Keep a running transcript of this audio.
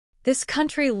This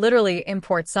country literally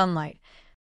imports sunlight.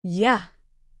 Yeah,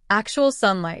 actual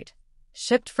sunlight,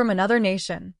 shipped from another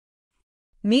nation.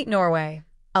 Meet Norway,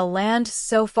 a land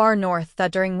so far north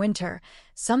that during winter,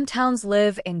 some towns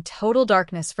live in total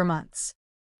darkness for months.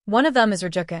 One of them is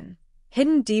Rjukan,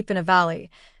 hidden deep in a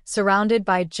valley, surrounded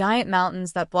by giant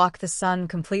mountains that block the sun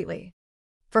completely.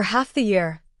 For half the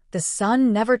year, the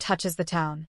sun never touches the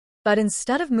town. But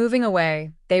instead of moving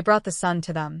away, they brought the sun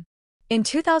to them. In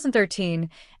 2013,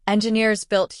 engineers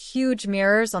built huge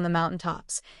mirrors on the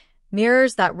mountaintops,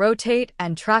 mirrors that rotate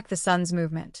and track the sun's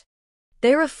movement.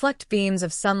 They reflect beams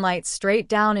of sunlight straight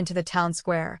down into the town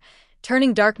square,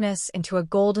 turning darkness into a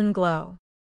golden glow.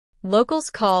 Locals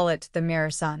call it the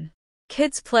mirror sun.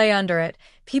 Kids play under it,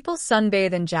 people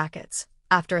sunbathe in jackets.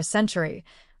 After a century,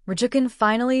 Rjukan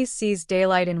finally sees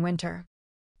daylight in winter.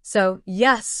 So,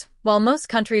 yes, while most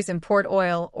countries import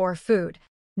oil or food,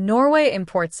 Norway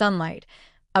imports sunlight,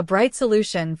 a bright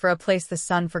solution for a place the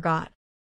sun forgot.